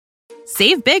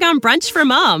Save big on brunch for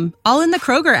mom, all in the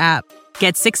Kroger app.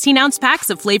 Get 16-ounce packs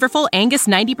of flavorful Angus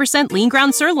 90% lean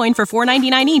ground sirloin for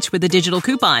 $4.99 each with a digital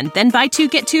coupon. Then buy 2,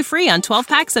 get 2 free on 12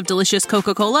 packs of delicious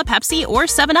Coca-Cola, Pepsi, or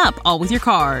 7-Up, all with your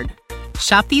card.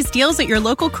 Shop these deals at your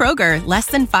local Kroger, less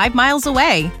than 5 miles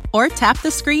away. Or tap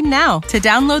the screen now to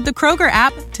download the Kroger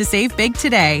app to save big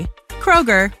today.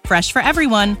 Kroger, fresh for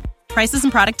everyone. Prices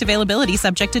and product availability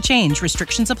subject to change.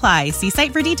 Restrictions apply. See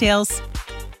site for details.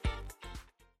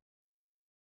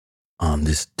 On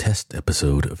this test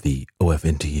episode of the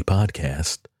OFNT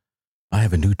podcast, I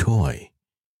have a new toy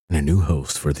and a new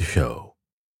host for the show.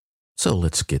 So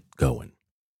let's get going.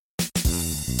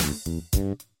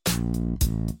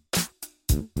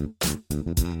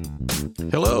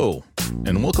 Hello,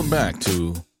 and welcome back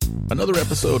to another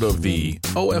episode of the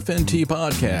OFNT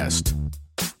podcast.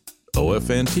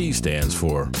 OFNT stands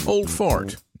for Old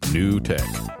Fart, New Tech.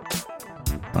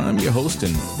 I'm your host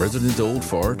and resident old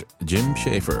fart, Jim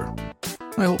Schaefer.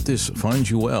 I hope this finds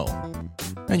you well,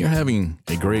 and you're having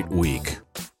a great week.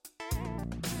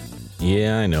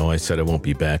 Yeah, I know I said I won't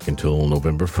be back until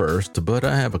November 1st, but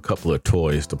I have a couple of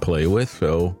toys to play with,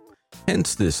 so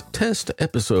hence this test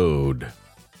episode.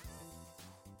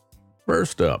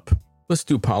 First up, let's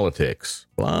do politics.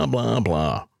 Blah, blah,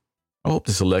 blah. I hope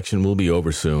this election will be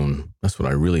over soon. That's what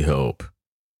I really hope.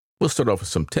 We'll start off with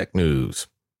some tech news.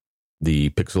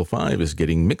 The Pixel 5 is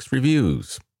getting mixed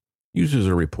reviews. Users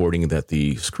are reporting that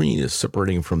the screen is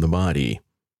separating from the body.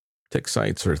 Tech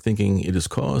sites are thinking it is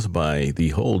caused by the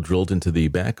hole drilled into the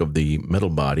back of the metal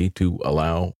body to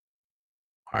allow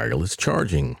wireless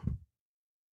charging.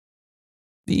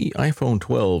 The iPhone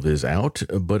 12 is out,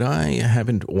 but I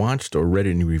haven't watched or read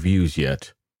any reviews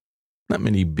yet. Not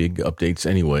many big updates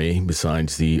anyway,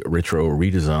 besides the retro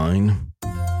redesign.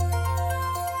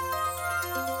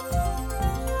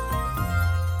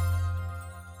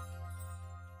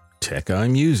 Tech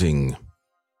I'm using.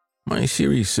 My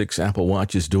Series 6 Apple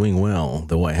Watch is doing well,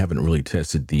 though I haven't really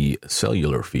tested the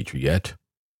cellular feature yet.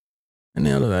 And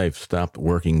now that I've stopped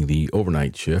working the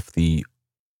overnight shift, the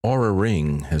Oura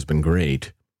Ring has been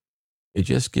great. It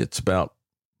just gets about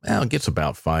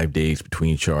 5 days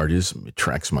between charges. It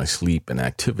tracks my sleep and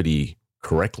activity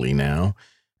correctly now,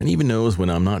 and even knows when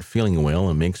I'm not feeling well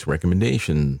and makes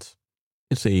recommendations.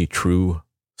 It's a true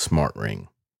smart ring.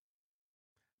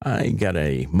 I got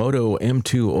a Moto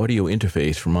M2 audio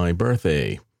interface for my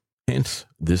birthday, hence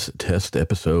this test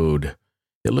episode.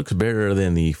 It looks better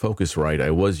than the Focusrite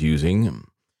I was using.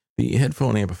 The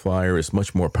headphone amplifier is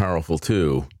much more powerful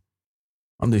too.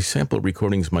 On the sample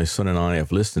recordings my son and I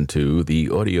have listened to,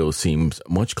 the audio seems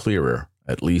much clearer,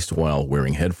 at least while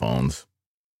wearing headphones.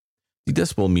 The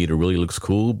decibel meter really looks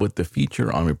cool, but the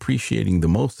feature I'm appreciating the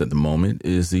most at the moment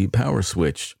is the power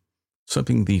switch.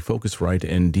 Something the Focusrite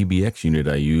and DBX unit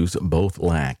I use both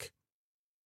lack.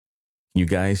 You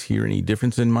guys hear any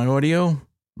difference in my audio?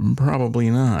 Probably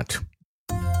not.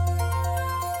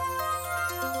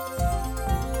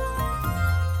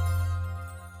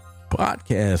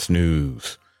 Podcast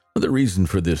news. Another reason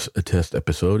for this test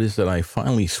episode is that I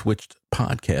finally switched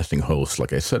podcasting hosts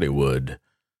like I said I would.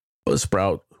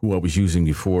 Buzzsprout, who I was using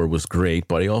before, was great,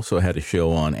 but I also had a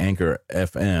show on Anchor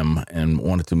FM and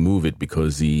wanted to move it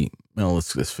because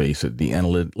let's just face it, the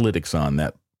analytics on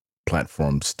that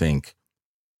platform stink.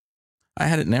 I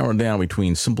had it narrowed down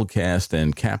between Simplecast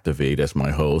and Captivate as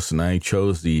my hosts, and I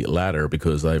chose the latter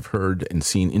because I've heard and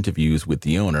seen interviews with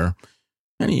the owner,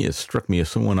 and he has struck me as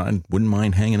someone I wouldn't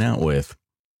mind hanging out with.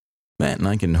 That, and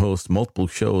I can host multiple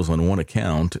shows on one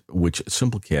account, which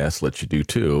Simplecast lets you do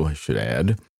too, I should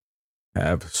add.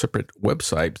 Have separate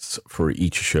websites for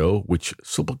each show, which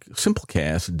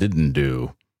Simplecast didn't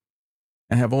do.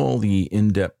 And have all the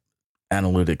in-depth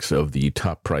analytics of the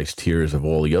top price tiers of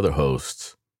all the other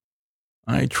hosts.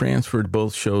 I transferred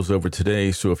both shows over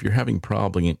today, so if you're having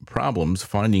problems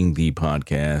finding the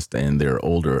podcast and their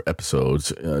older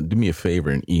episodes, do me a favor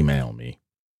and email me.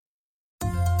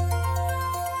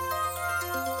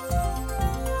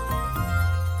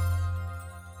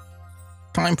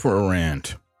 Time for a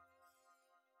rant.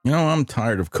 I'm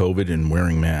tired of COVID and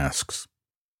wearing masks.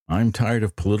 I'm tired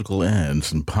of political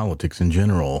ads and politics in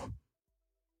general.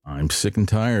 I'm sick and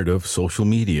tired of social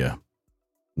media.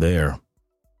 There.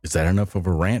 Is that enough of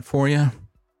a rant for you?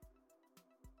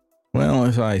 Well,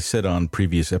 as I said on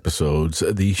previous episodes,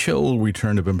 the show will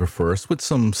return November 1st with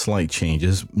some slight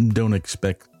changes. Don't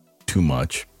expect too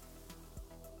much.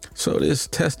 So this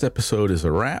test episode is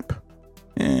a wrap.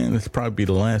 And it's probably be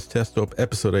the last test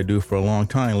episode I do for a long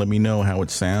time. Let me know how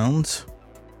it sounds.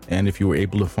 And if you were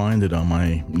able to find it on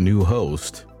my new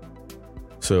host.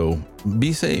 So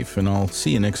be safe, and I'll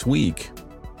see you next week.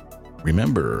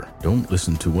 remember, don't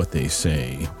listen to what they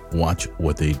say, watch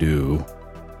what they do,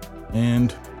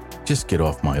 and just get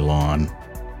off my lawn.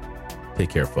 Take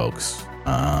care, folks.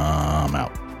 I'm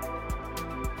out.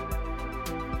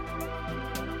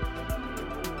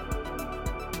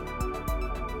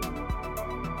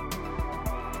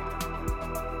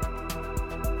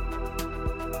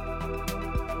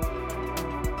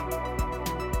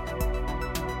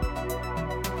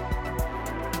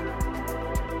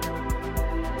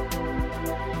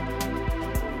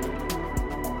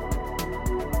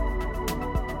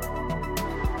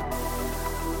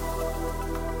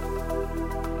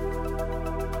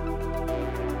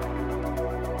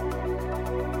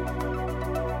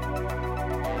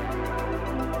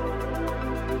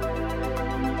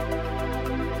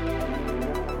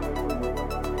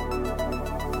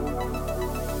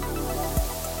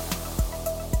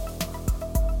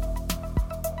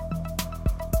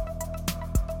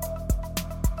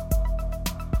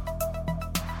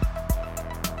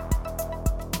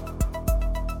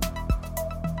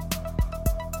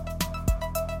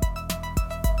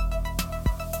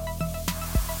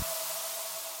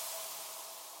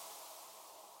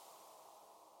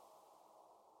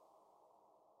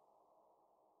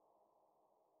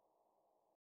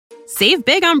 Save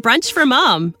big on brunch for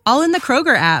mom, all in the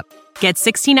Kroger app. Get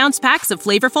 16-ounce packs of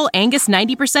flavorful Angus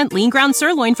 90% lean ground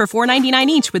sirloin for $4.99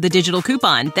 each with a digital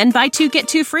coupon. Then buy 2, get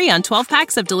 2 free on 12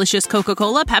 packs of delicious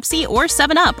Coca-Cola, Pepsi, or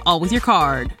 7-Up, all with your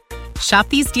card. Shop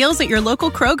these deals at your local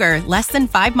Kroger, less than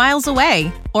 5 miles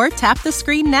away. Or tap the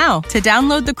screen now to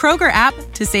download the Kroger app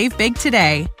to save big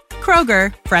today.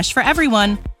 Kroger, fresh for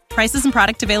everyone. Prices and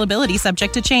product availability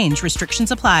subject to change.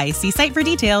 Restrictions apply. See site for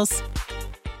details.